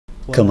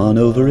Come on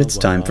over, it's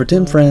time for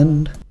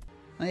Timfriend.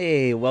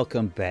 Hey,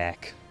 welcome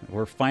back.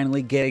 We're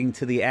finally getting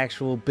to the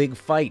actual big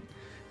fight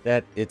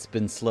that it's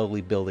been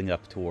slowly building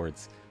up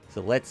towards.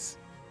 So let's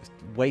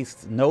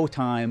waste no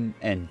time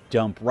and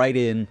jump right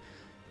in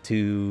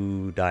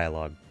to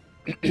dialogue.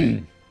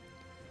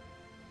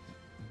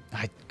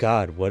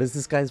 God, what is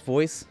this guy's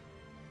voice?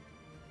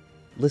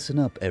 Listen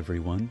up,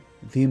 everyone.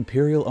 The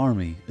Imperial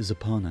Army is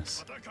upon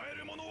us.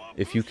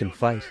 If you can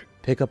fight,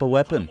 pick up a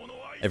weapon.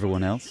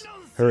 Everyone else,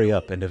 hurry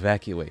up and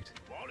evacuate.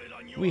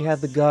 We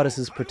have the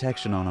goddess's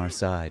protection on our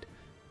side.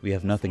 We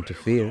have nothing to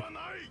fear.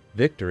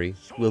 Victory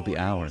will be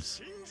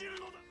ours.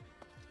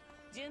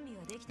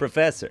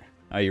 Professor,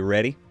 are you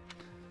ready?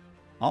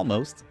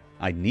 Almost.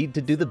 I need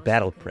to do the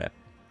battle prep.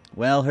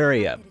 Well,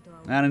 hurry up.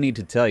 I don't need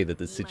to tell you that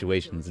this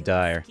situation is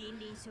dire.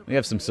 We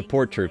have some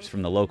support troops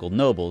from the local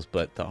nobles,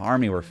 but the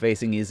army we're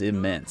facing is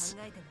immense.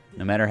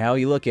 No matter how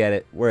you look at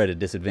it, we're at a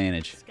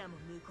disadvantage.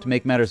 To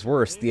make matters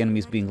worse, the enemy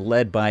is being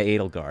led by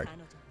Edelgard.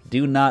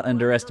 Do not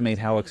underestimate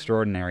how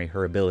extraordinary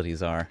her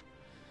abilities are.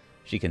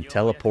 She can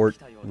teleport.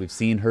 We've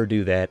seen her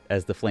do that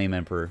as the Flame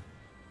Emperor.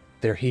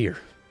 They're here,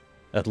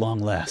 at long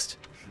last.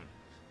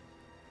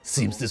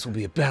 Seems this will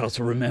be a battle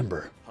to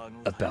remember.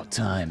 About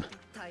time.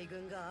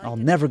 I'll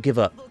never give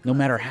up, no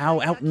matter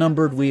how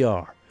outnumbered we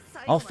are.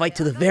 I'll fight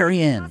to the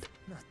very end.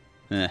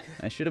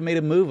 I should have made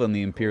a move on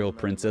the Imperial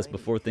Princess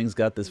before things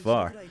got this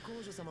far.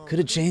 Could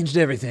have changed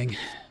everything.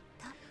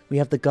 We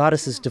have the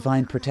goddess's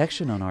divine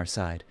protection on our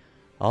side.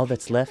 All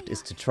that's left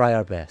is to try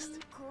our best.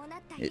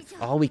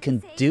 All we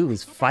can do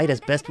is fight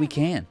as best we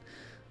can.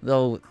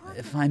 Though,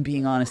 if I'm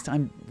being honest,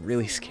 I'm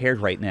really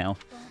scared right now.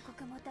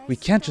 We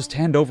can't just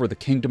hand over the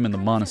kingdom and the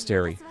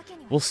monastery.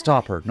 We'll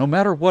stop her, no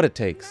matter what it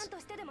takes.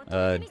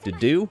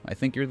 Dedu, I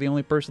think you're the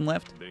only person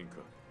left?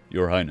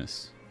 Your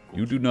Highness,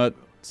 you do not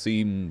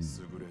seem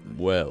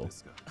well.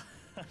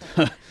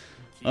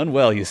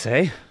 Unwell, you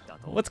say?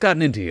 What's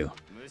gotten into you?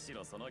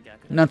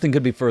 Nothing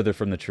could be further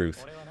from the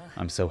truth.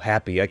 I'm so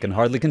happy I can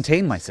hardly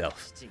contain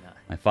myself.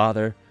 My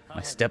father,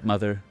 my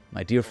stepmother,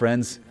 my dear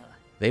friends,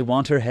 they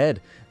want her head.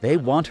 They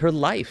want her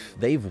life.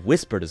 They've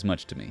whispered as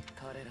much to me.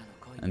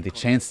 And the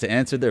chance to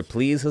answer their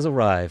pleas has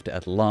arrived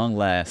at long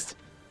last.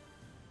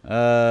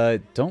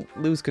 Don't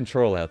lose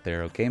control out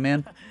there, okay,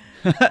 man?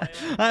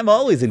 I'm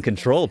always in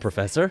control,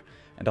 Professor.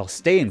 And I'll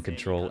stay in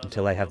control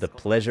until I have the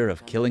pleasure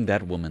of killing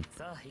that woman.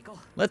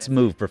 Let's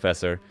move,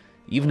 Professor.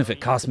 Even if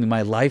it costs me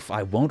my life,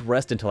 I won't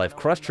rest until I've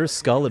crushed her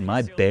skull in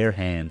my bare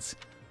hands.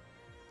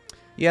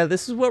 Yeah,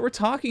 this is what we're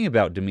talking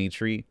about,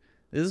 Dimitri.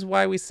 This is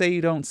why we say you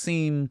don't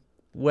seem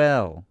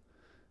well.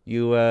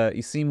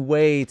 You seem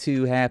way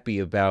too happy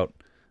about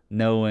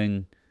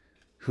knowing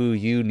who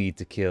you need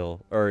to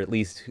kill, or at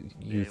least who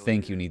you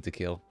think you need to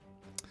kill.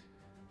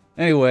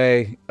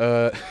 Anyway,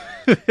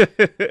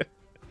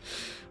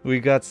 we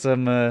got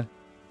some,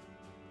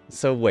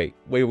 so wait.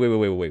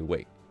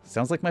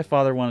 Sounds like my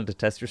father wanted to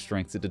test your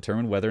strength to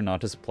determine whether or not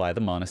to supply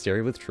the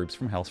monastery with troops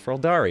from House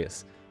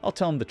Fraldarius. I'll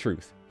tell him the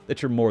truth,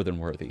 that you're more than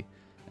worthy.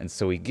 And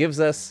so he gives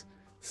us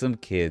some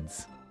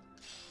kids.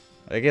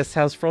 I guess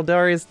House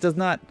Fraldarius does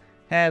not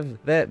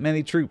have that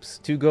many troops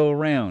to go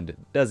around,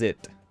 does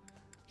it?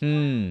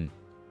 Do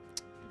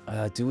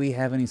we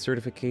have any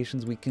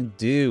certifications we can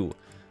do?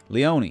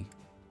 Leone.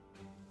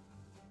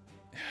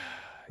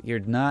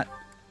 You're not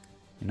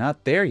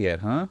there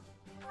yet, huh?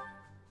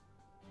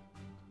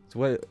 So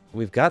what,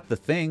 we've got the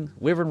thing.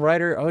 Wyvern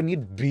Rider, oh, I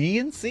need B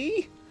and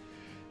C?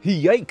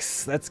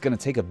 Yikes, that's gonna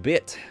take a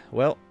bit.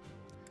 Well,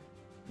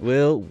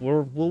 we'll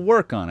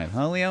work on it,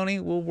 huh,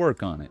 Leone? We'll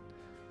work on it.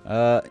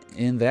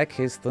 In that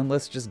case, then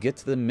let's just get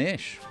to the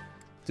Mish.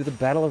 To the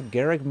Battle of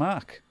Garreg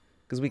Mach.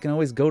 Because we can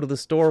always go to the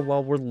store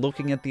while we're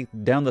looking at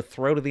down the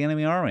throat of the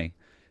enemy army.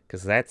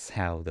 Because that's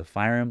how the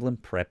Fire Emblem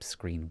prep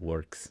screen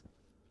works.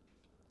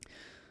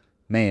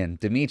 Man,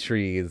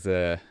 Dimitri is,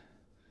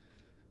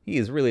 he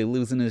is really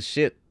losing his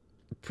shit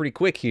pretty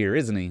quick here,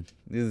 isn't he?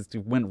 He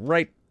went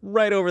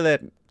right over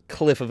that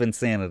cliff of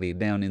insanity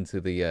down into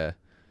the,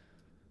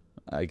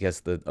 I guess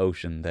the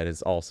ocean that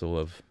is also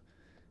of,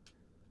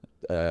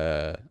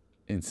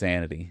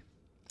 insanity.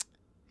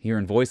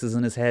 Hearing voices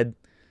in his head,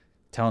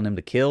 telling him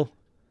to kill.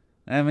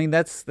 I mean,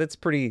 that's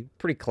pretty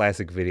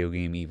classic video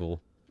game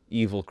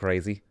evil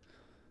crazy.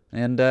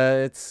 And,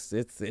 it's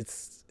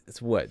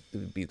what? It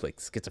would be like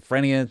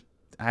schizophrenia?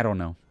 I don't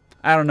know.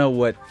 I don't know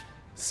what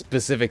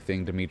specific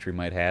thing Dimitri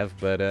might have,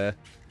 but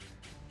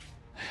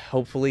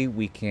hopefully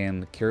we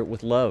can cure it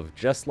with love,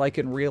 just like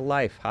in real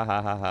life. Ha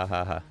ha ha ha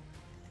ha ha.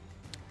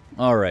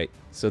 Alright,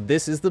 so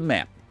this is the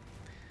map.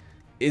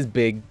 It's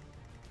big.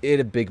 It's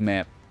a big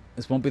map.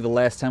 This won't be the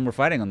last time we're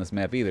fighting on this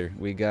map either.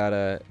 We got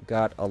a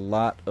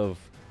lot of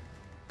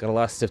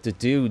stuff to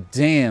do.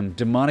 Damn,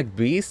 demonic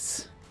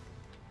beasts.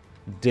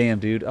 Damn,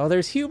 dude. Oh,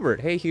 there's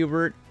Hubert. Hey,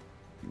 Hubert.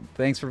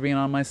 Thanks for being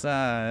on my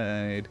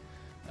side.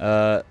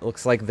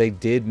 Looks like they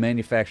did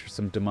manufacture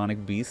some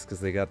demonic beasts because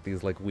they got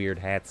these like weird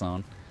hats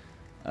on.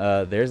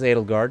 There's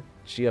Edelgard.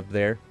 She up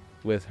there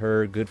with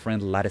her good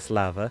friend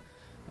Ladislava.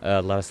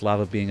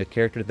 Ladislava being a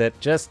character that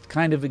just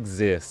kind of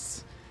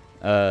exists.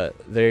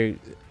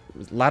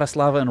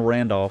 Ladislava and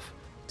Randolph.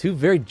 Two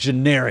very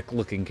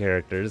generic-looking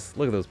characters.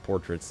 Look at those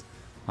portraits.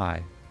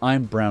 Hi,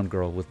 I'm brown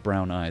girl with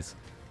brown eyes.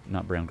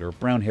 Not brown girl,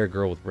 brown-haired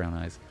girl with brown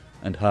eyes.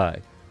 And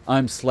hi,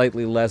 I'm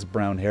slightly less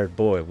brown-haired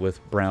boy with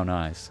brown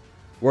eyes.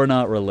 We're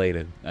not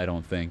related, I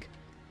don't think.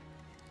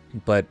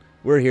 But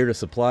we're here to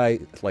supply,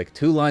 like,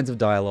 2 lines of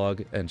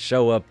dialogue and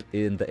show up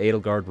in the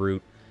Edelgard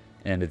route,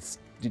 and it's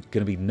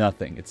gonna be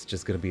nothing. It's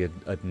just gonna be a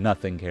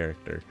nothing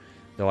character.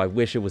 Though I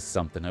wish it was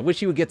something. I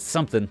wish you would get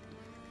something.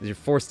 You're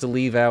forced to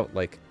leave out,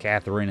 like,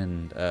 Catherine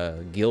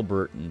and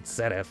Gilbert and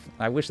Sedef.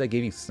 I wish they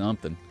gave you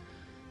something.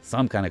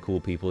 Some kind of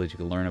cool people that you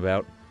could learn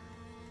about.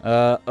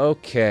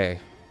 Okay.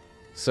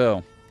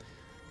 So,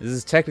 this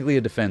is technically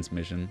a defense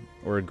mission.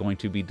 We're going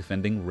to be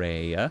defending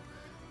Rhea.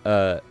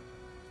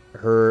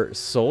 Her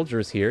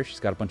soldiers here, she's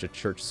got a bunch of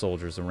church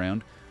soldiers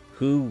around,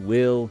 who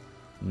will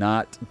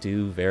not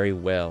do very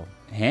well.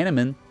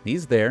 Hanneman,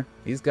 he's there.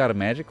 He's got a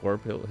magic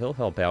orb. He'll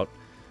help out.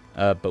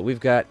 But we've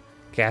got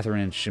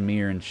Catherine and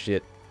Shamir and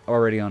shit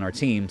already on our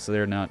team, so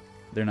they're not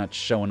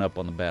showing up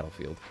on the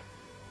battlefield.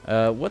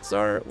 What's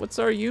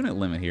our unit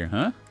limit here,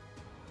 huh?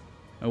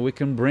 We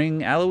can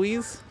bring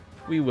Aloise?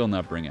 We will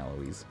not bring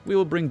Aloise. We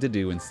will bring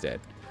Dedu instead.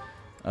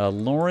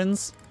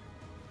 Lawrence,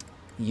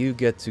 you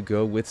get to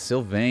go with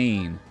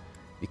Sylvain,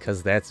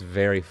 because that's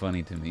very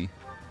funny to me.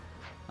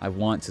 I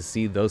want to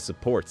see those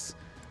supports.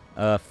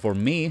 For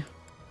me,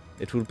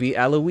 it would be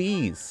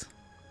Aloise.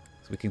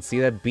 So we can see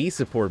that B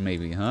support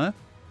maybe, huh?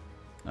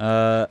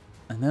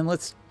 And then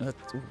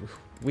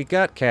we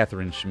got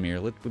Catherine and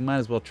Shamir. We might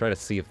as well try to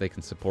see if they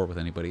can support with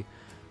anybody.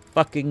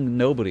 Fucking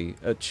nobody.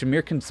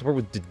 Shamir can support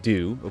with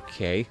Dedu.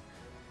 Okay.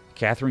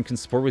 Catherine can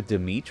support with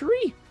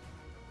Dimitri?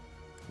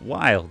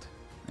 Wild.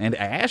 And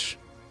Ash?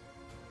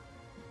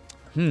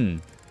 I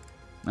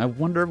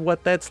wonder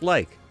what that's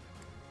like.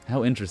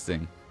 How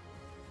interesting.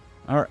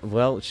 Alright,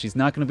 well, she's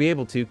not going to be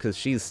able to because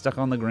she's stuck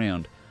on the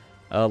ground.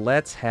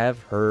 Let's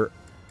have her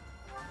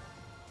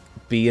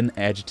be an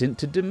adjutant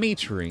to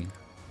Dimitri.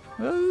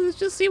 Let's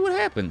just see what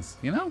happens,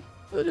 you know?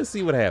 We'll just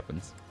see what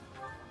happens.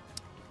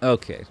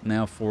 Okay,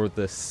 now for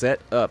the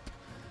setup.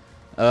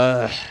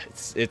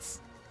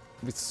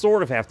 We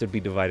sort of have to be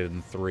divided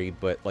in 3,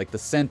 but like the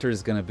center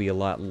is going to be a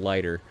lot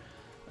lighter.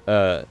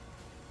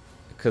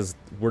 Because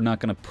we're not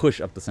going to push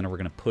up the center, we're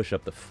going to push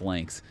up the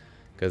flanks.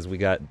 Because we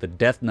got the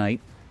Death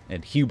Knight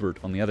and Hubert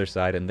on the other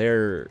side, and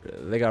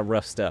they got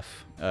rough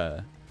stuff.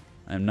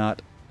 I'm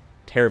not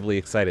terribly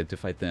excited to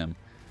fight them.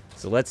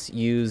 So let's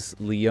use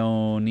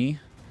Leone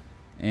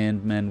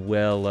and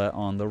Manuela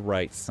on the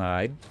right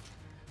side.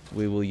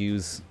 We will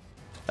use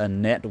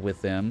Annette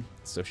with them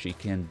so she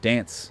can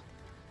dance.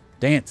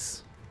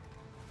 Dance!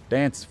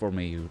 Dance for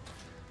me,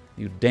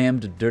 you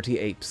damned dirty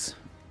apes.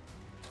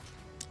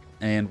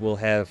 And we'll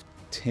have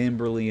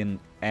Timberly and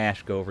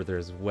Ash go over there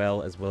as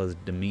well as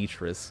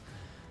Demetrius.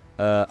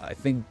 I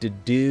think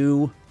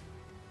Dedu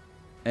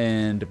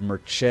and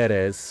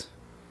Mercedes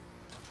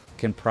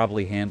can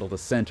probably handle the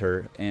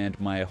center, and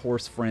my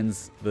horse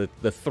friends, the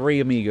 3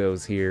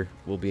 amigos here,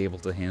 will be able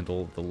to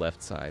handle the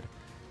left side.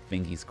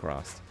 Fingers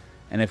crossed.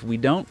 And if we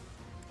don't,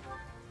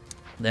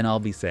 then I'll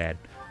be sad.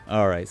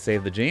 Alright,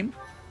 save the game.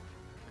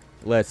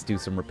 Let's do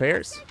some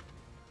repairs.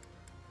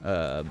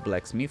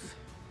 Blacksmith,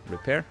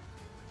 repair.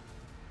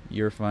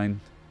 You're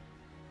fine.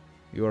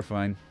 You're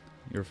fine.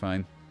 You're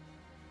fine.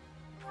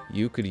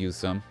 You could use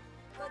some.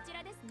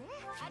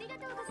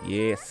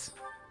 Yes.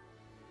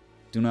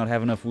 Do not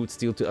have enough wood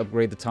steel to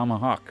upgrade the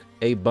tomahawk.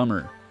 A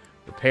bummer.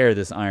 Repair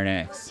this iron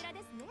axe.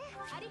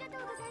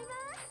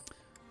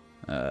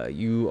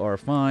 You are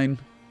fine.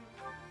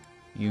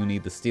 You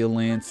need the steel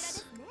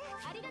lance.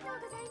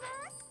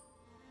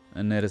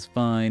 Annette is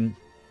fine.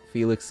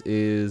 Felix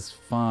is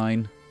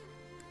fine.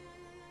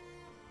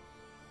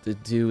 The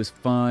Dew is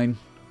fine.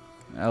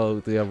 Oh,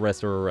 the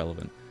rest are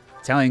irrelevant.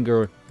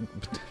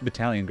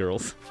 Battalion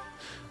girls.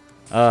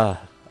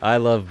 I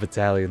love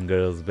battalion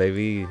girls,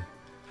 baby.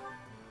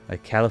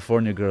 Like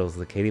California Girls,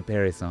 the Katy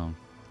Perry song.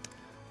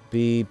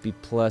 B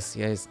plus.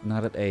 Yeah, it's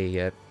not at A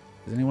yet.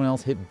 Does anyone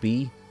else hit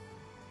B?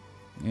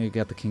 Yeah, you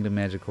got the Kingdom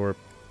Magic Corp.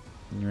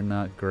 You're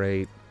not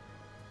great.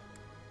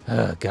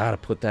 Gotta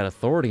put that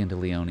authority into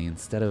Leone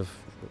instead of...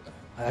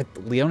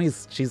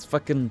 Leone's...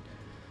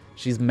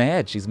 She's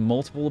mad. She's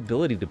multiple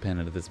ability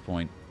dependent at this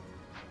point.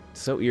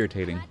 So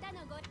irritating.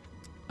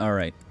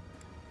 Alright.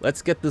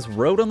 Let's get this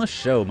road on the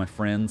show, my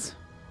friends.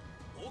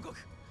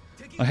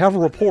 I have a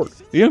report.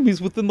 The enemy's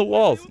within the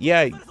walls.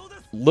 Yeah,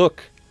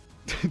 look.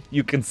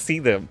 You can see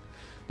them.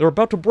 They're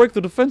about to break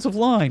the defensive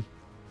line.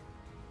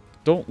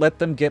 Don't let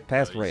them get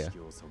past Rhea.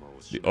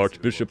 The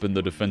Archbishop and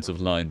the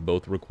defensive line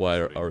both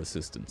require our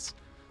assistance.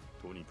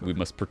 We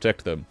must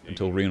protect them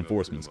until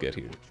reinforcements get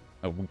here.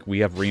 We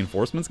have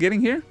reinforcements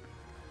getting here?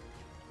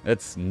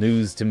 That's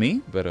news to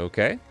me, but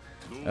okay.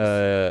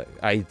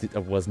 I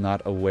was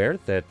not aware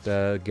that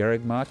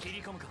Garigmach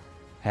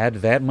had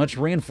that much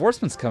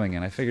reinforcements coming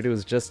in. I figured it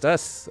was just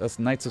us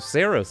Knights of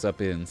Saros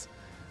up-ins.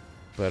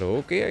 But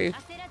okay.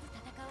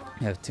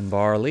 We have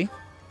Timbarley.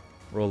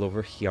 Roll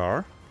over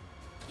here.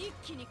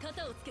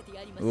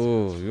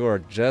 Ooh, you are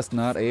just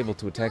not able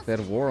to attack that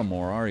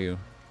Warhamore, are you?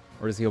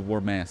 Or is he a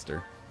War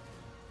Master?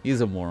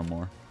 He's a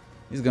Warhamore.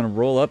 He's gonna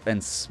roll up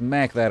and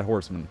smack that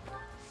horseman.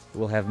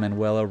 We'll have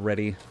Manuela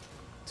ready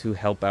to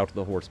help out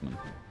the horseman.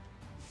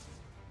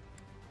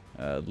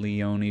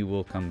 Leone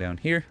will come down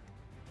here.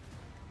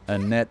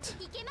 Annette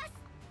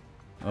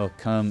will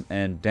come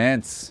and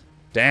dance.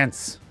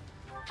 Dance!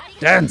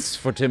 Dance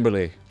for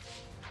Timberly!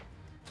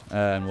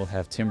 And we'll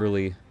have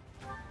Timberly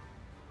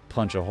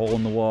punch a hole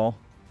in the wall.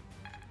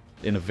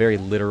 In a very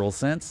literal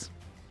sense.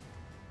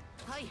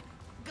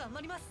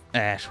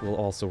 Ash will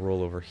also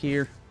roll over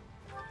here.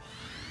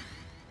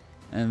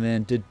 And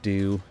then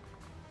Dedue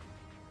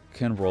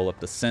can roll up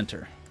the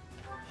center.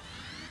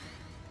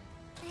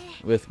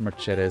 With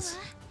Mercedes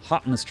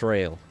hot on his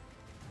trail.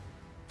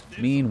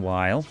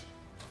 Meanwhile,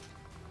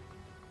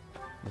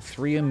 the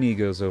three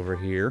amigos over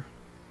here.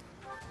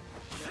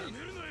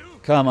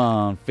 Come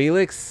on,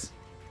 Felix.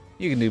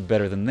 You can do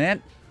better than that.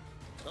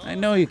 I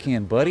know you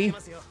can, buddy.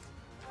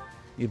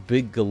 You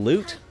big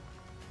galoot.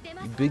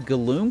 You big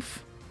galoomph.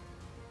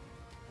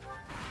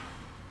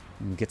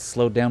 And get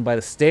slowed down by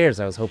the stairs.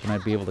 I was hoping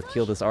I'd be able to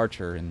kill this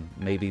archer and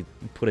maybe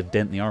put a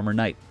dent in the armor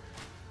knight.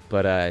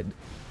 But I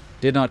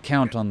did not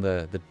count on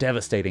the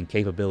devastating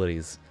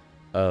capabilities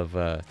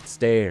of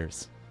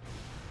stairs.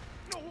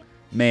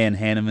 Man,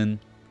 Hanneman,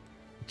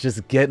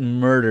 just getting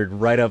murdered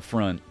right up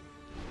front.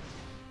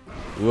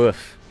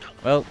 Woof.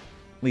 Well,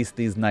 at least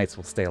these knights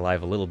will stay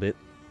alive a little bit.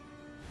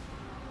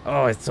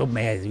 Oh, it's so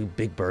mad. You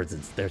big birds,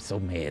 they're so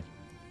mad.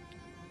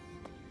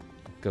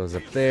 Goes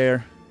up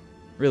there.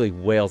 Really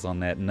wails on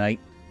that knight.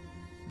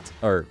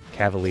 Or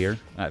cavalier.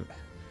 I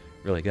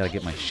really got to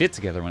get my shit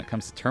together when it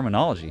comes to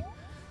terminology.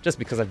 Just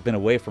because I've been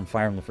away from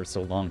Fire Emblem for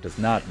so long does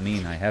not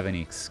mean I have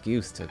any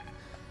excuse to...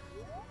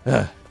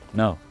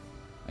 no.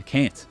 I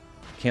can't.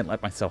 I can't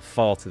let myself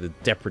fall to the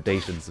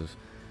depredations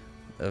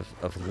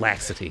of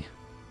laxity.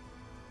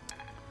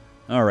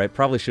 Alright,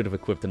 probably should have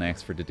equipped an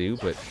axe for Dedue,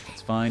 but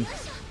it's fine.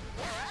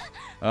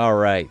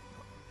 Alright.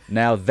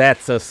 Now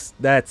that's a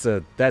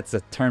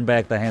turn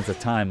back the hands of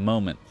time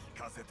moment.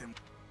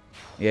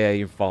 Yeah,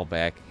 you fall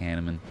back,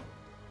 Hanneman.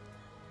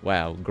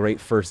 Wow, great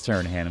first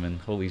turn, Hanneman.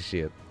 Holy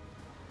shit.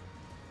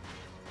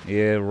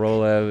 Yeah,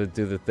 roll out and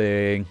do the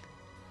thing.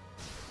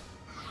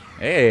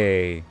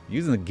 Hey,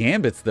 using the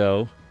gambits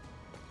though.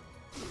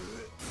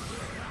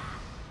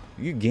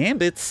 You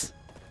gambits.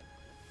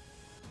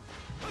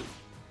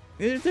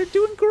 They're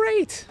doing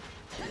great.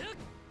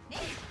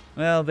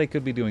 Well, they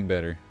could be doing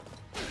better.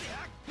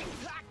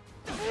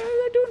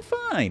 They're doing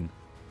fine.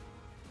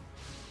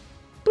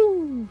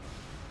 Boo!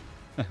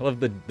 I love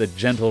the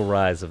gentle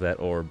rise of that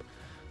orb.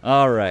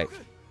 Alright.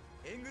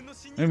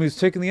 Enemies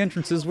taking the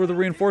entrances where the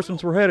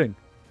reinforcements were heading.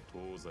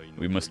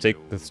 We must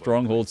take the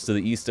strongholds to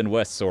the east and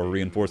west so our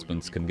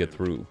reinforcements can get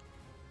through.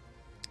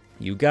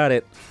 You got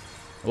it.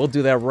 We'll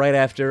do that right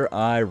after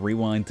I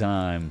rewind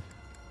time,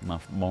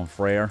 mon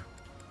frere.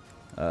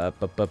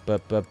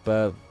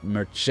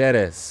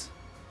 Mercedes.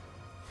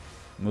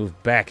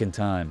 Move back in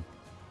time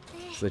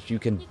so that you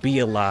can be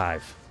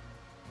alive.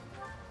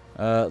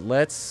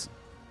 Let's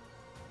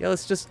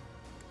just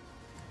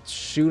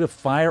shoot a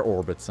fire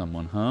orb at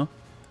someone, huh?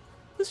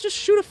 Let's just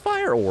shoot a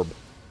fire orb.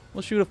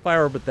 We'll shoot a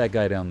fire orb at that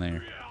guy down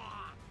there.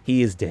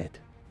 He is dead.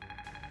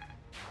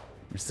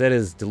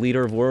 Mercedes,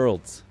 deleter of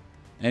worlds.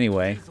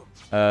 Anyway,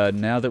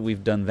 now that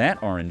we've done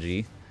that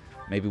RNG,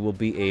 maybe we'll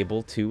be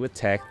able to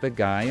attack the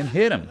guy and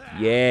hit him.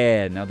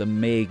 Yeah, now the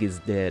Meg is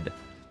dead.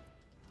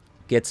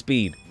 Get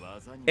speed.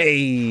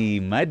 Hey,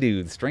 my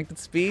dude, strength and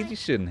speed you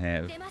shouldn't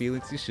have.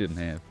 Felix, you shouldn't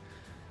have.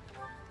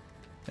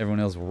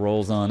 Everyone else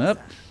rolls on up.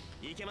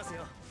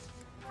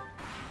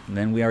 And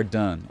then we are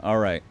done.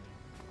 Alright.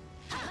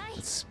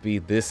 Let's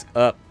speed this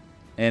up,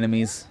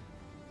 enemies.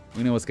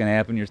 We know what's going to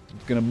happen. You're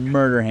going to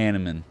murder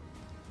Hanneman.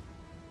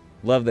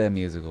 Love that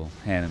musical,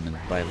 Hanneman,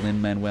 by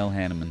Lin-Manuel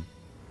Hanneman.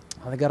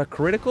 Oh, they got a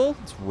critical?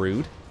 It's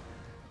rude.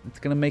 It's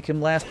going to make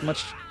him last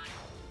much...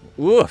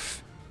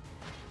 Oof.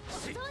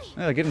 Oh,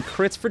 they're getting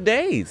crits for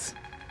days.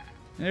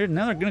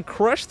 Now they're going to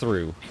crush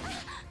through.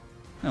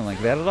 I don't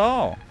like that at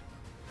all.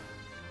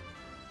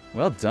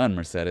 Well done,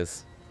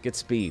 Mercedes. Get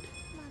speed.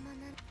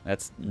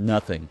 That's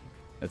nothing.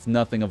 That's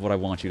nothing of what I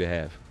want you to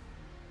have.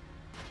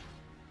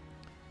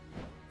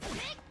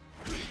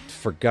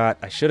 Forgot.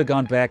 I should have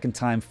gone back in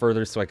time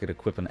further so I could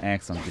equip an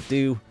axe on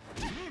Dedue.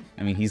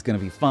 I mean, he's going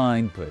to be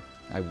fine, but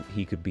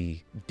he could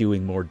be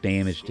doing more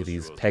damage to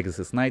these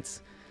Pegasus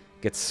Knights.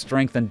 Get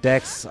strength and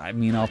dex. I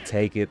mean, I'll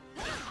take it.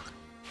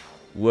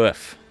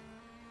 Woof.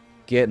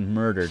 Getting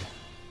murdered.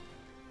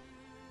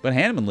 But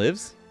Hanneman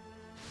lives.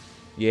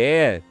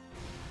 Yeah.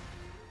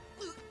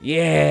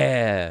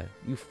 Yeah.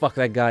 You fuck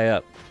that guy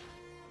up.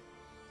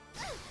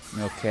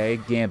 Okay,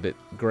 Gambit.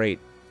 Great.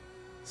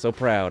 So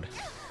proud.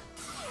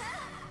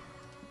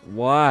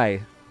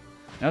 Why?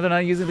 Now they're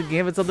not using the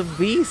gambits on the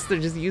beast. They're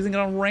just using it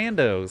on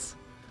randos.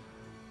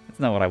 That's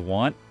not what I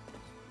want.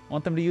 I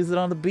want them to use it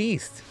on the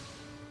beast.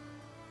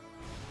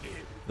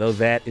 Though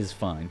that is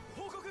fine.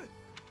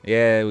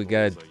 Yeah, we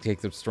gotta take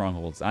some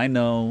strongholds. I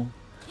know.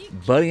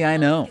 Buddy, I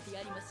know.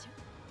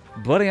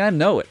 Buddy, I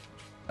know it.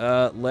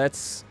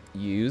 Let's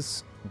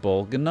use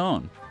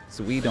Bolganon,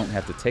 so we don't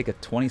have to take a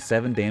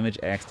 27 damage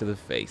axe to the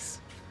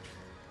face.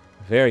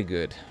 Very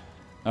good.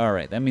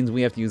 Alright, that means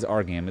we have to use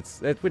our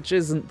gambits, which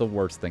isn't the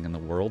worst thing in the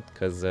world,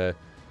 because there's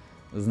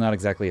not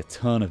exactly a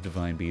ton of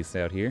Divine Beasts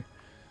out here.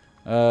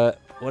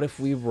 What if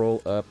we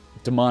roll up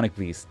Demonic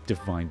Beast,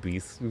 Divine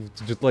Beast,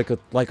 just like a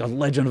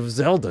Legend of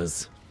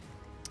Zelda's.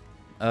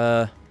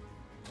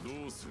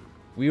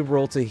 We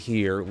roll to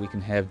here, we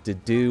can have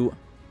Dedue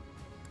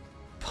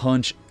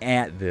punch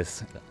at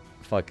this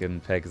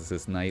fucking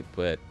Pegasus Knight,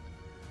 but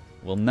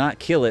we'll not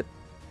kill it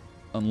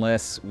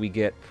unless we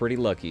get pretty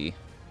lucky.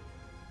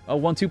 Oh,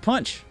 1-2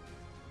 punch.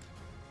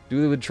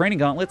 Do it with training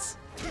gauntlets.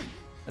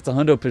 That's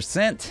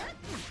 100%.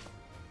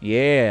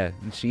 Yeah,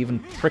 and she even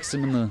pricks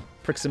him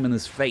in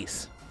his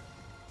face.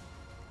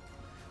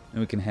 And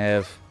we can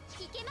have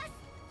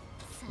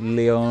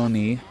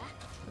Leone.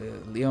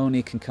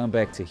 Leone can come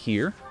back to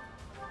here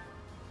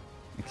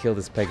and kill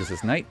this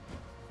Pegasus Knight.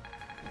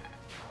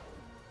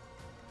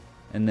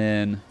 And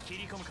then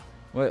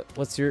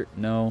what's your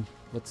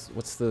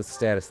what's the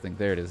status thing?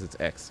 There it is, it's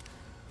X.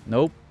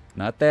 Nope,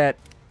 not that.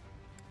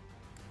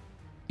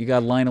 You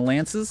got line of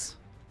lances?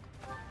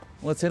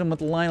 Let's hit him with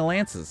the line of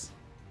lances.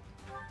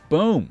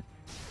 Boom.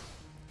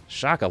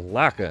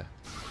 Shaka-laka.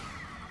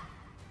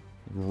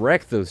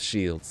 Wreck those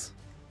shields.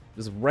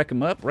 Just wreck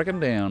them up, wreck them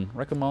down,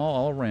 wreck them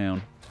all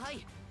around.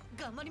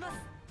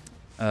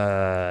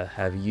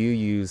 Have you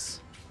use...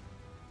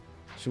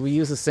 Should we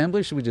use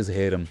assembly or should we just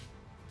hit him?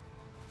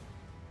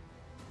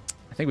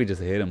 I think we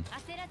just hit him.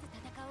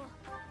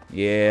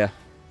 Yeah.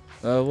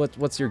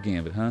 What's your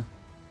gambit, huh?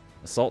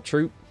 Assault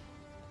troop?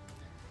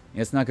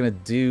 Yeah, it's not gonna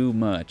do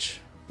much.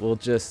 We'll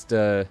just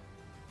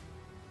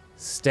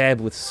stab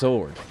with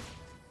sword.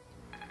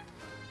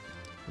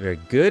 Very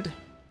good.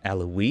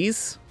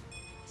 Aloise.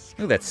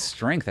 Look at that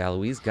strength,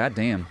 Aloise.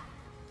 Goddamn.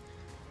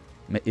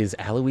 Is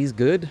Aloise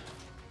good?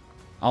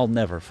 I'll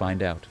never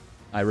find out.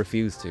 I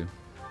refuse to.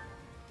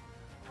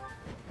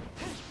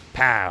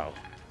 Pow!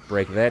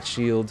 Break that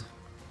shield.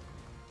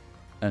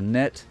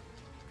 Annette.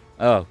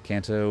 Oh,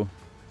 can't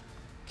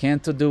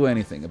do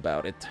anything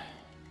about it.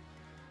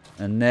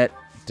 Annette,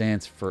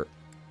 dance for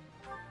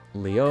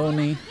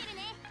Leone.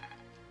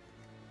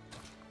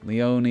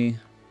 Leone,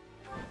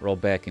 roll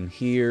back in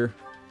here.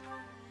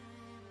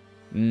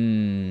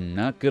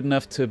 Not good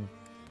enough to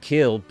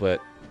kill,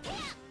 but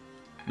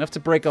enough to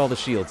break all the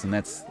shields, and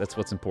that's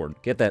what's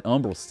important. Get that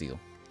Umbral Steel.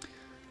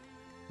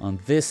 On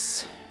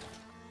this,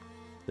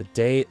 the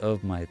day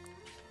of my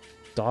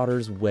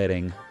daughter's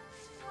wedding,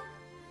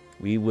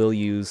 we will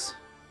use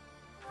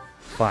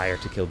fire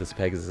to kill this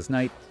Pegasus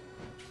Knight.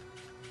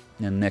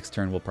 And next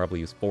turn, we'll probably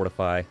use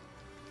Fortify,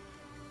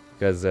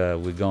 because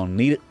we're gonna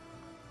need it.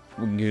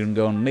 We're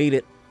gonna need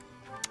it.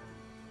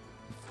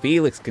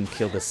 Felix can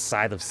kill this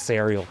Scythe of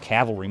Serial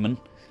Cavalryman,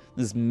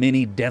 this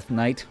mini Death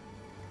Knight.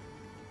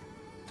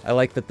 I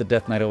like that the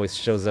Death Knight always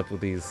shows up with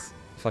these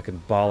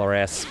fucking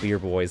baller-ass spear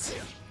boys,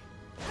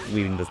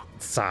 leading the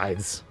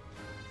Scythes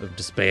of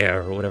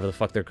Despair, or whatever the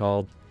fuck they're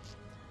called.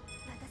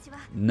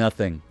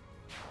 Nothing.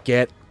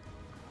 Get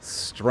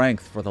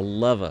strength for the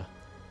lover.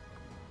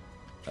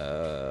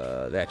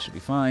 That should be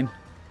fine.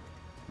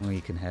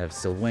 We can have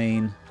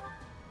Sylvain.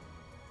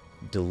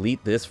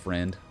 Delete this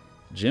friend.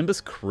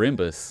 Jimbus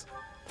Crimbus.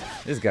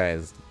 This guy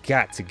has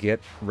got to get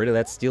rid of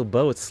that steel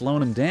bow. It's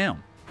slowing him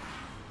down.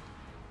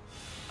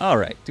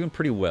 Alright, doing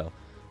pretty well.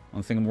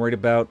 Only thing I'm worried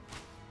about...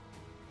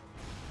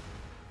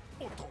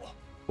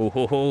 Oh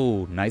ho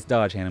ho! Nice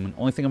dodge, Hanneman.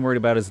 Only thing I'm worried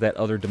about is that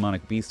other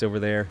demonic beast over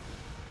there.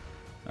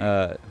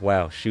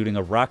 Wow, shooting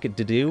a rocket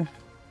Dedue?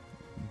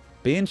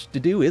 Binge,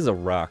 Dedue is a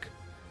rock.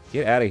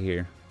 Get out of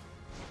here.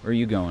 Where are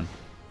you going?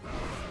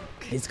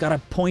 He's got a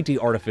pointy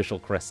artificial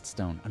crest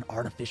stone. An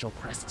artificial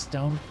crest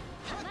stone?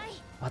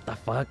 What the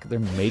fuck? They're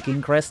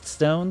making crest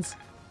stones?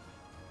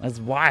 That's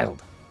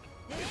wild.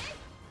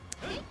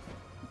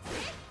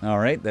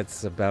 Alright,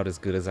 that's about as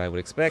good as I would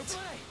expect.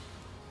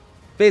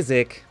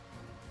 Physic.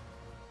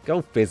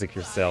 Go physic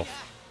yourself.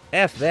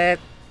 F that,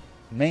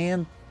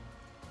 man.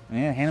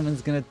 Yeah,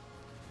 Hanneman's gonna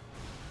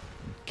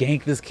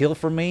gank this kill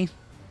for me.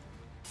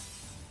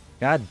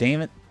 God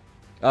damn it.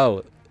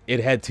 Oh, it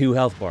had 2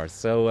 health bars,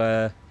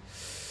 so,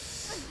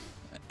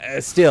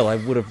 still, I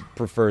would have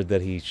preferred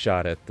that he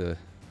shot at the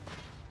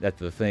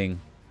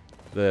thing.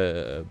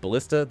 The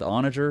ballista, the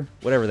onager,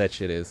 whatever that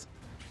shit is.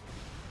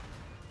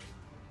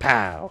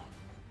 Pow!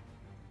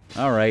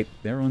 Alright,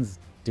 everyone's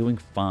doing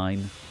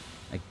fine,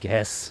 I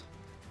guess.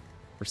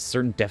 For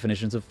certain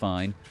definitions of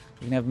fine.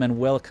 We can have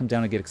Manuela come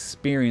down and get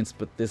experience,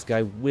 but this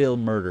guy will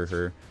murder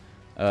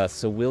her.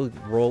 So we'll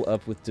roll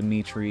up with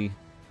Dimitri.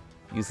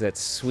 Use that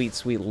sweet,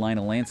 sweet line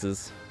of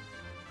lances.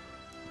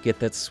 Get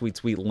that sweet,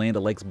 sweet Land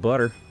O'Lakes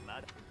butter.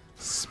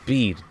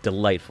 Speed,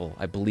 delightful.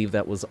 I believe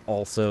that was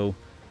also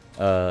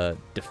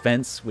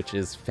defense, which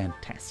is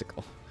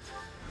fantastical.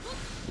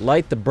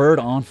 Light the bird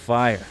on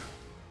fire.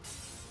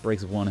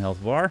 Breaks 1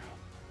 health bar.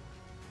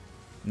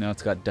 Now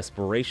it's got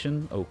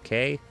desperation.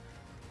 Okay.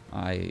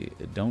 I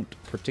don't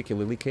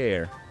particularly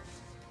care.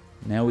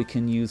 Now we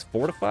can use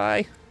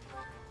Fortify.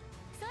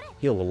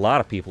 Heal a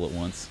lot of people at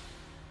once.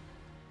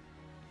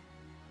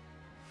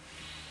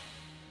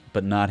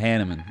 But not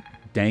Hanneman.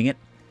 Dang it.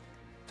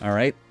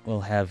 Alright,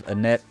 we'll have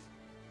Annette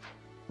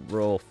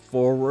roll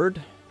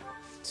forward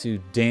to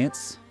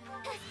dance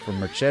for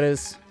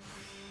Mercedes.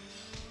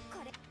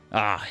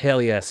 Ah,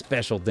 hell yeah,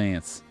 special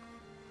dance.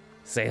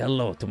 Say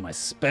hello to my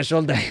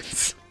special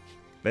dance.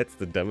 That's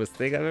the dumbest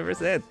thing I've ever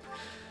said.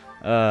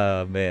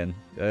 Oh, man.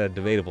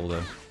 Debatable,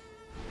 though.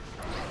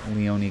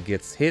 Leone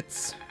gets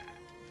hits.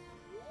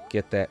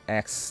 Get that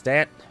axe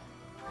stat.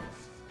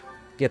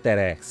 Get that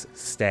axe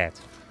stat.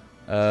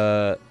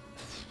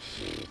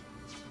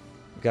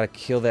 Gotta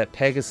kill that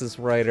Pegasus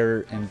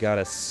Rider and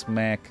gotta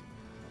smack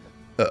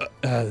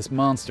this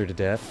monster to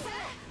death.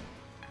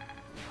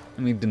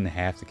 I mean, didn't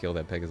have to kill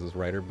that Pegasus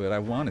Rider, but I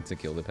wanted to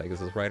kill the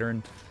Pegasus Rider,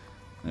 and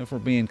if we're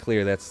being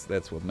clear,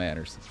 that's what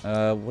matters.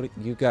 What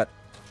you got?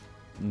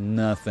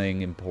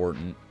 Nothing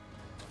important.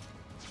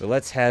 So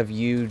let's have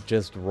you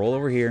just roll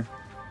over here,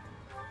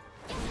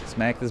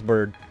 smack this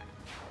bird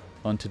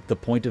onto the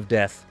point of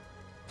death.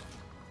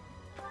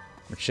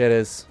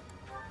 Mercedes,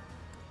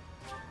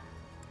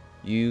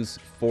 use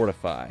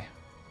Fortify.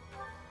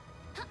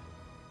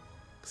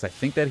 Because I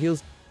think that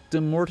heals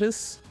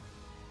Demortis.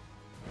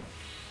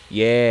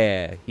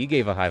 Yeah, he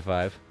gave a high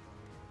five.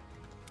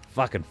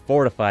 Fucking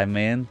Fortify,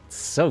 man.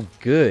 So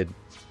good.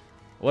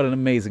 What an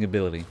amazing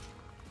ability.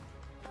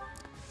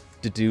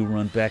 To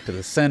run back to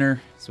the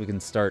center so we can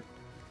start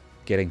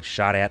getting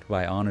shot at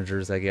by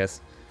onagers, I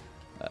guess.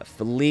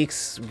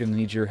 Felix, we're going to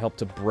need your help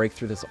to break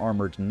through this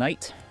armored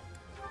knight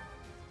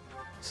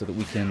so that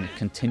we can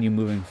continue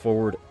moving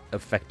forward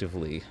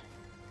effectively.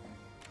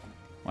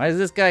 Why is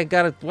this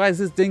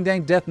Ding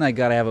Dang Death Knight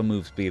gotta have a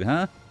move speed,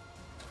 huh?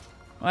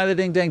 Why the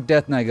Ding Dang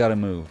Death Knight gotta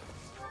move?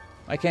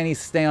 Why can't he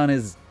stay on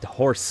his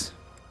horse?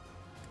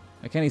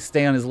 Why can't he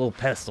stay on his little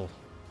pedestal?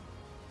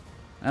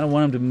 I don't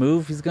want him to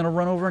move. He's gonna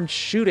run over and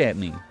shoot at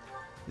me.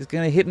 He's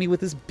gonna hit me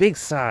with his big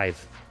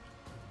scythe.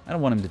 I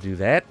don't want him to do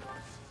that.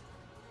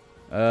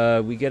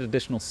 We get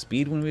additional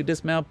speed when we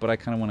dismount, but I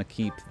kind of want to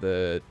keep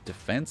the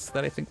defense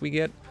that I think we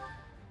get.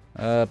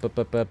 Alright.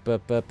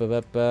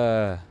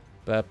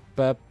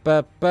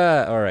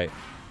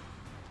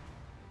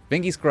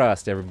 Fingers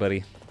crossed,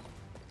 everybody.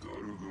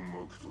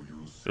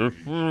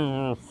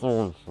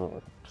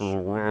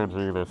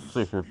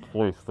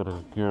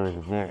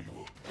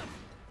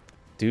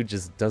 Dude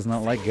just does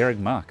not like Garrick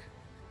Mach.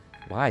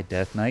 Why,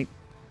 Death Knight?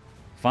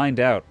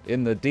 Find out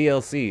in the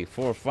DLC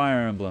for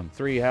Fire Emblem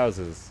 3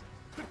 Houses.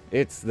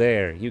 It's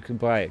there. You can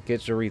buy it.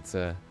 Get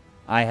Joritza.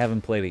 I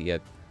haven't played it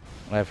yet.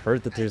 I've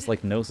heard that there's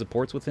like no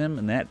supports with him,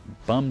 and that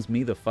bums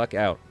me the fuck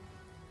out.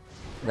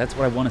 That's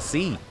what I want to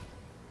see.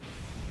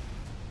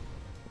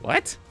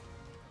 What?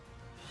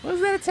 What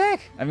was that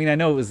attack? I mean, I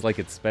know it was like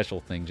its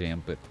special thing,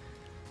 Jam, but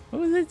what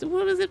was it?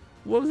 What was it?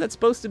 What was that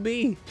supposed to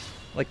be?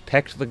 Like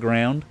pecked the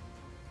ground,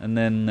 and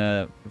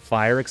then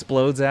fire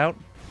explodes out.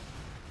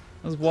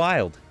 That was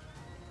wild.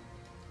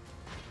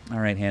 All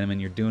right, Hanneman,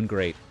 you're doing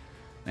great.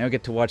 Now we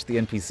get to watch the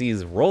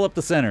NPCs roll up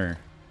the center.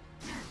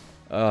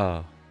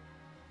 Oh,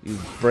 you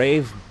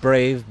brave,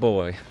 brave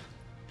boy.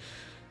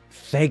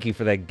 Thank you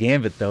for that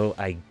gambit, though,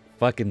 I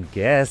fucking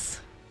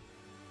guess.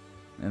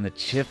 And the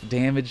chip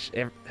damage.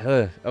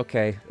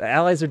 Okay, the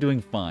allies are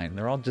doing fine.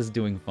 They're all just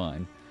doing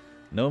fine.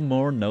 No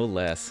more, no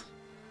less.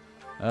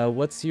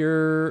 What's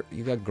your...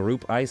 You got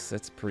group ice?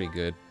 That's pretty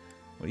good.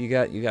 What do you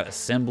got? You got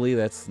assembly?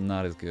 That's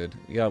not as good.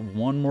 You got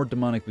one more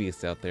demonic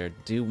beast out there.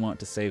 Do want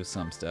to save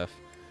some stuff.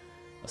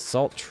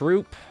 Assault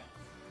troop.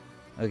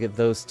 I'll get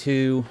those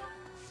two.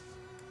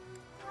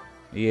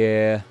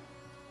 Yeah.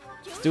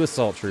 Let's do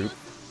assault troop.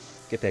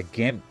 Get that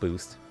gambit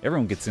boost.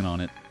 Everyone gets in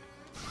on it.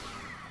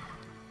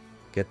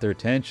 Get their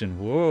attention.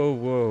 Whoa,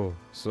 whoa.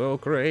 So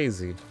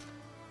crazy.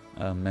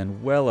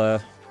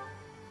 Manuela.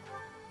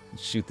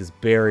 Shoot this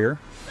barrier.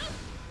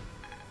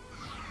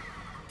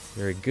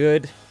 Very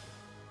good.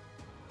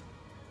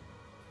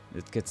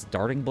 It gets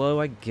darting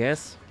blow, I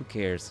guess. Who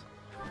cares?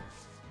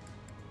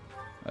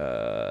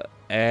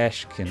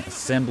 Ash can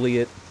assembly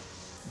it,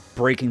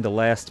 breaking the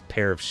last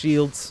pair of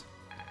shields.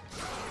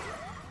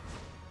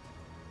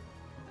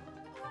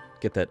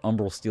 Get that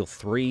Umbral Steel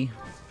 3.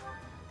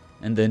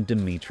 And then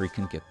Dimitri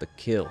can get the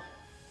kill.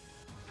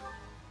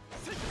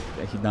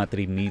 Not that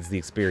he needs the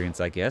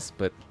experience, I guess,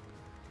 but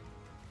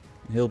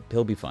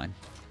he'll be fine.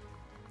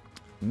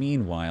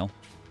 Meanwhile,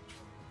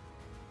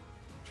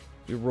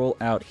 we roll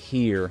out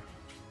here.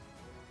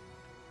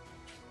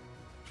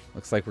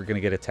 Looks like we're going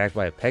to get attacked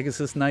by a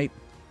Pegasus Knight.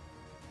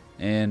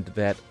 And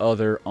that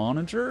other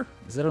Onager?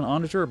 Is that an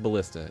Onager or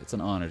Ballista? It's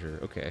an Onager,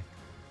 okay.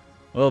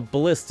 Well,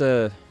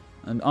 Ballista,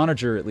 an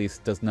Onager at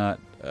least, does not...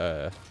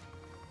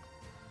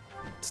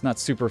 it's not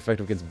super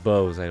effective against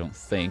bows, I don't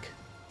think.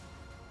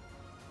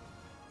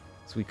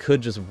 So we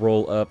could just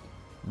roll up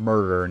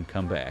Murder and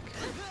come back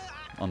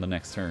on the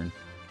next turn.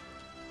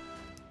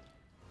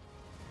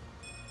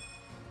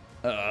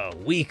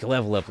 Weak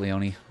level up,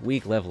 Leone.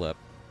 Weak level up.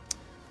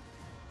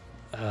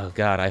 Oh,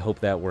 God, I hope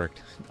that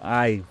worked.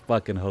 I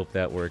fucking hope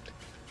that worked.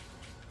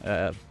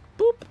 Boop.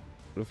 What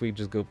if we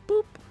just go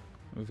boop?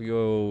 If we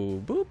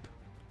go boop?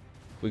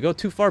 If we go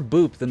too far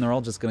boop, then they're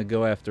all just going to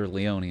go after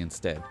Leone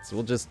instead. So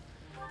we'll just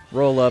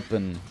roll up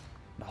and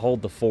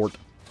hold the fort.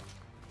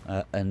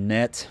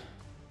 Annette,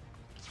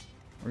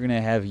 we're going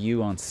to have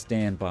you on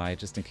standby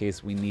just in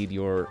case we need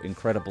your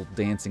incredible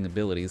dancing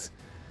abilities.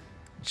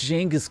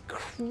 Genghis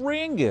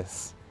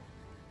Kringus!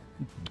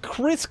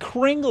 Kris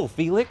Kringle,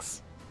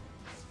 Felix!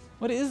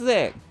 What is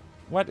that?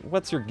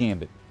 What's your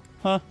gambit?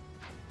 Huh?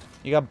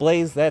 You got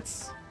Blaze?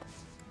 That's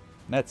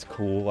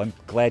cool. I'm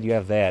glad you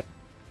have that.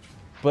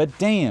 But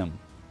damn,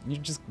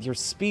 your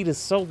speed is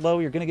so low,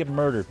 you're gonna get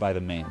murdered by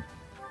the man.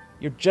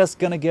 You're just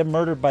gonna get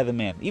murdered by the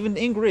man. Even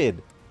Ingrid,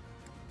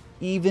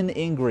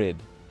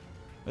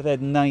 with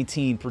that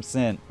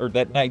 19% or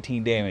that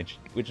 19 damage,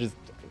 which is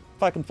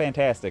fucking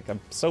fantastic.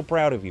 I'm so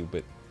proud of you,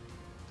 but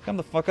come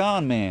the fuck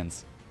on,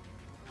 mans.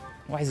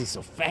 Why is he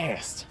so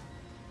fast?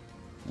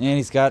 And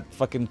he's got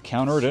fucking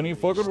counter at any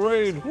fucking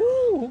raid.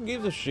 Woo! Who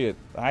gives a shit?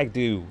 I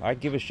do. I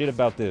give a shit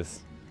about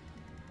this.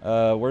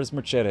 Where's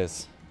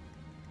Mercedes?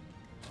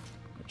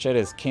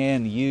 Mercedes,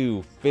 can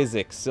you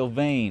physics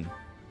Sylvain?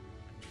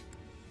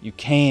 You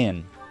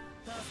can.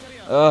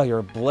 Oh, you're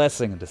a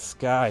blessing in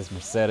disguise,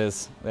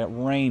 Mercedes. That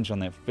range on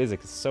that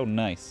physics is so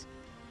nice.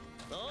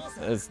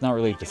 It's not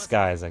really a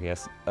disguise, I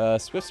guess.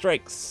 Swift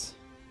strikes.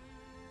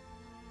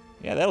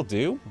 Yeah, that'll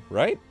do,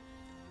 right?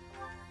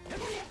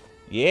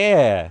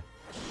 Yeah.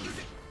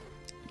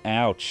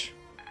 Ouch.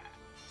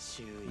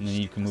 And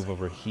then you can move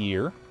over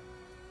here.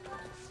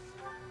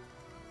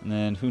 And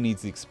then who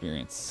needs the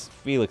experience?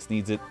 Felix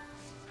needs it.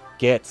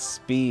 Get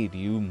speed,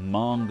 you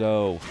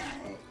mongo.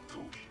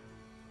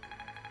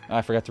 Oh,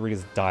 I forgot to read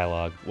his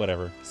dialogue.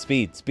 Whatever.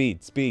 Speed,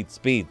 speed, speed,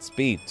 speed,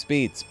 speed,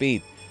 speed,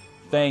 speed.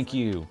 Thank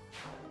you.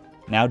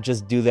 Now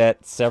just do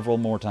that several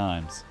more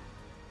times.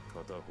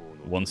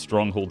 One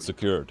stronghold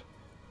secured.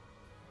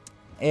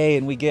 Hey,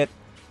 and we get...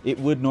 It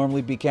would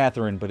normally be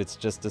Catherine, but it's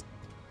just a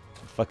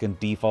fucking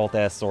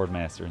default-ass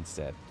Swordmaster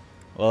instead.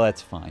 Well,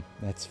 that's fine.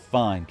 That's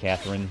fine,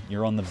 Catherine.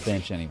 You're on the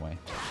bench anyway.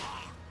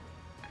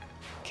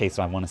 In case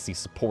I want to see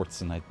supports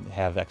and I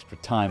have extra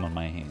time on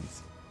my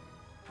hands.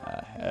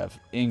 I have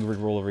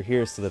Ingrid roll over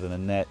here so that in the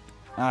net...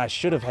 I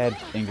should have had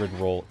Ingrid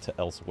roll to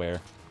elsewhere.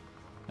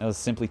 That was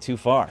simply too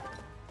far.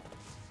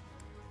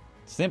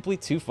 Simply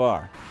too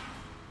far.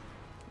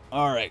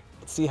 Alright,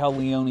 let's see how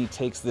Leone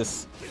takes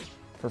this...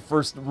 Her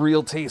first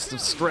real taste of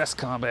stress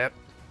combat.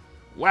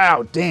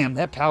 Wow, damn,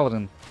 that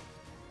paladin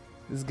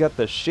has got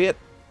the shit.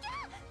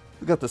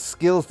 He's got the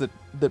skills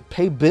that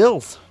pay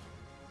bills.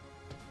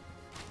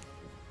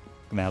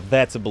 Now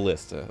that's a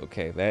ballista.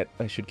 Okay, that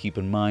I should keep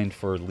in mind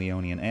for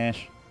Leone and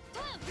Ash.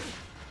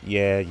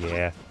 Yeah,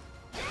 yeah.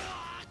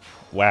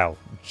 Wow,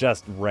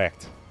 just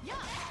wrecked.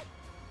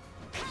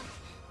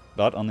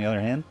 But on the other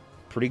hand,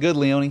 pretty good,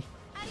 Leone.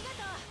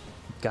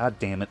 God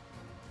damn it.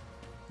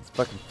 It's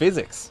fucking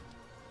physics.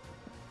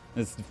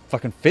 It's a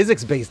fucking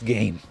physics-based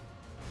game.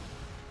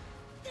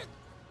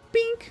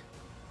 Bink!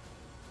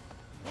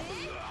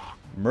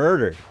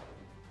 Murdered.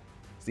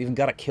 It's even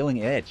got a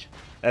killing edge.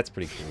 That's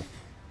pretty cool.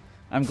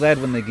 I'm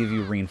glad when they give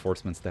you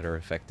reinforcements that are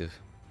effective.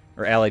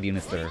 Or allied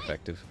units that are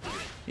effective.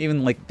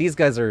 Even, like, these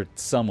guys are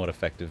somewhat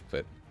effective,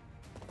 but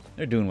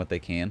they're doing what they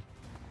can.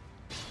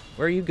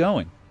 Where are you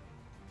going?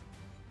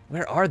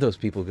 Where are those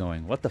people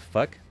going? What the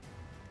fuck?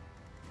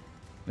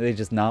 Do they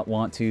just not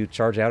want to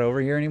charge out over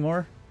here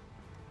anymore?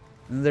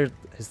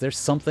 Is there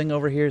something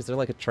over here? Is there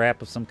like a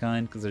trap of some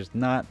kind? Because there's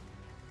not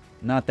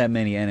that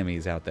many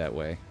enemies out that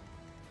way.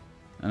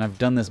 And I've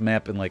done this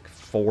map in like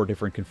 4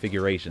 different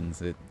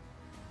configurations.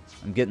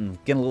 I'm getting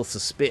a little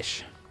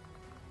suspicious.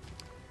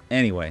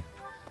 Anyway,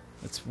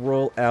 let's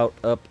roll out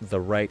up the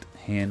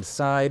right-hand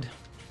side.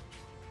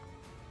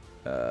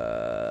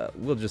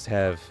 We'll just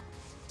have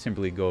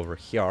Timberly go over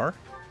here.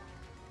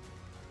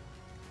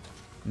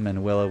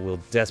 Manuela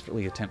will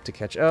desperately attempt to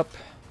catch up.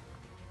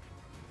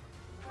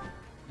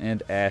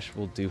 And Ash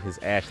will do his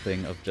Ash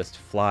thing of just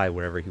fly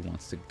wherever he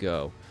wants to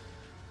go.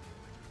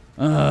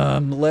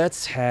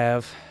 Let's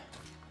have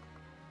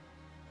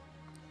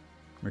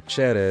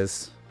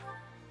Mercedes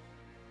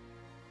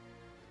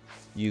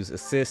use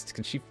assist.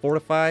 Can she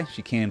fortify?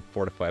 She can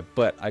fortify,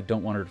 but I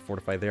don't want her to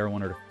fortify there. I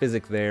want her to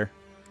physic there.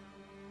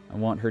 I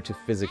want her to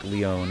physic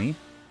Leone.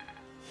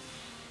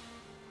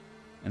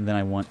 And then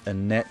I want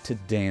Annette to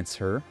dance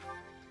her.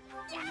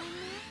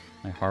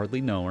 I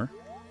hardly know her.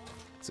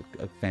 It's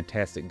a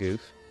fantastic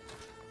goof.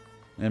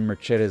 And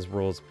Mercedes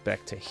rolls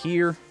back to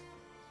here.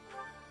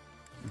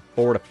 And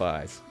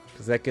fortifies.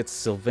 Because that gets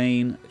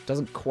Sylvain. It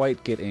doesn't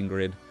quite get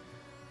Ingrid.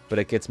 But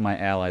it gets my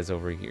allies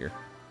over here.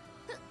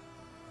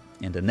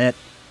 And Annette.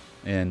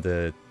 And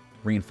the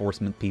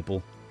reinforcement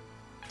people.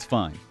 It's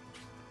fine.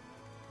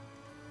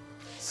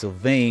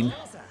 Sylvain.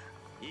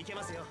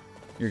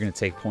 You're going to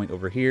take point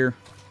over here.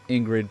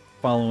 Ingrid,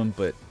 follow him,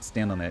 but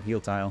stand on that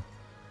heal tile.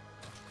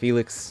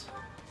 Felix,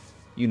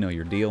 you know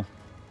your deal.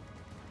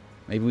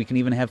 Maybe we can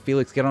even have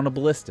Felix get on a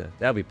ballista.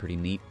 That would be pretty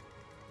neat.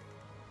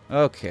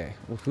 Okay,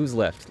 well, who's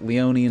left?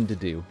 Leone and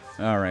Dedu.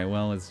 Alright,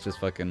 well, let's just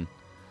fucking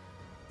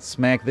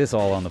smack this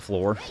all on the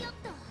floor.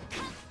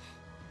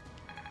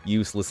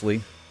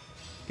 Uselessly.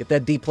 Get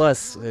that D+.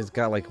 It's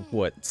got like,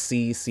 what,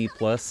 C, C+.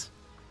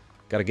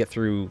 Gotta get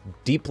through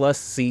D+,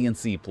 C, and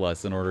C+,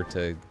 in order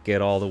to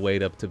get all the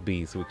way up to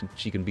B, so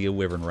she can be a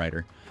Wyvern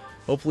Rider.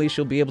 Hopefully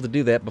she'll be able to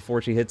do that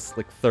before she hits,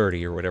 like,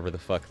 30, or whatever the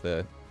fuck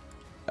the...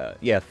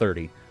 yeah,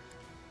 30.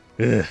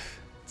 Ugh.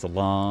 It's a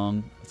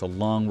long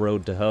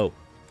road to hoe.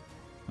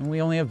 And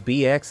we only have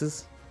B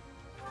axes.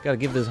 Gotta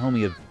give this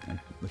homie a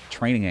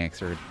training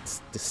axe, or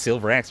a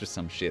silver axe, or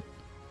some shit.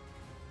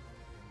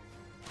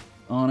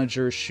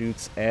 Onager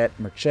shoots at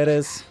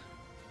Mercedes,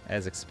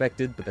 as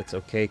expected, but that's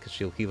okay, because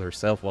she'll heal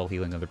herself while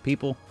healing other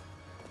people.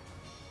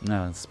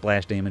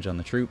 Splash damage on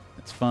the troop,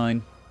 that's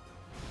fine.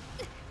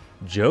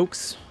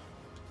 Jokes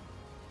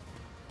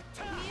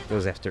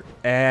goes after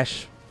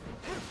Ash,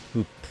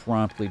 who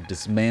promptly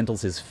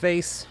dismantles his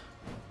face.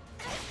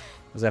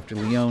 Goes after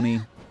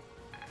Leone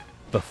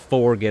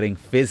before getting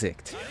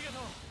physicked.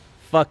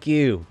 Fuck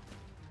you.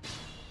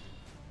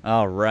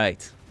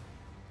 Alright.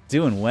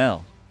 Doing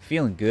well.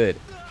 Feeling good.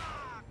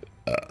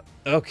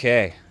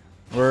 Okay.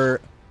 We're...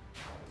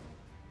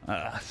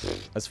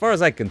 as far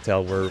as I can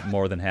tell, we're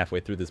more than halfway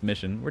through this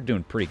mission. We're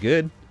doing pretty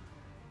good.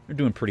 We're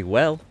doing pretty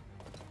well.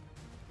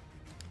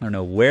 I don't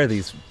know where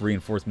these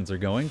reinforcements are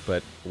going,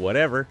 but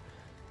whatever.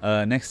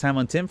 Next time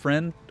on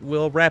Timfriend,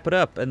 we'll wrap it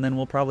up, and then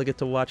we'll probably get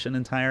to watch an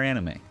entire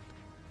anime.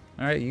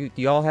 All right,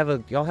 y'all have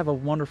a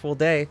wonderful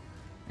day,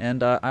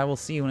 and I will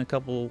see you in a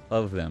couple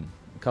of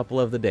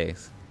the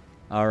days.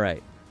 All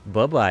right,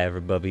 bye-bye,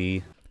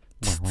 everybody.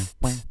 With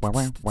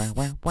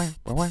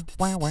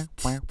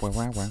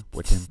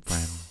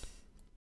Timfriend.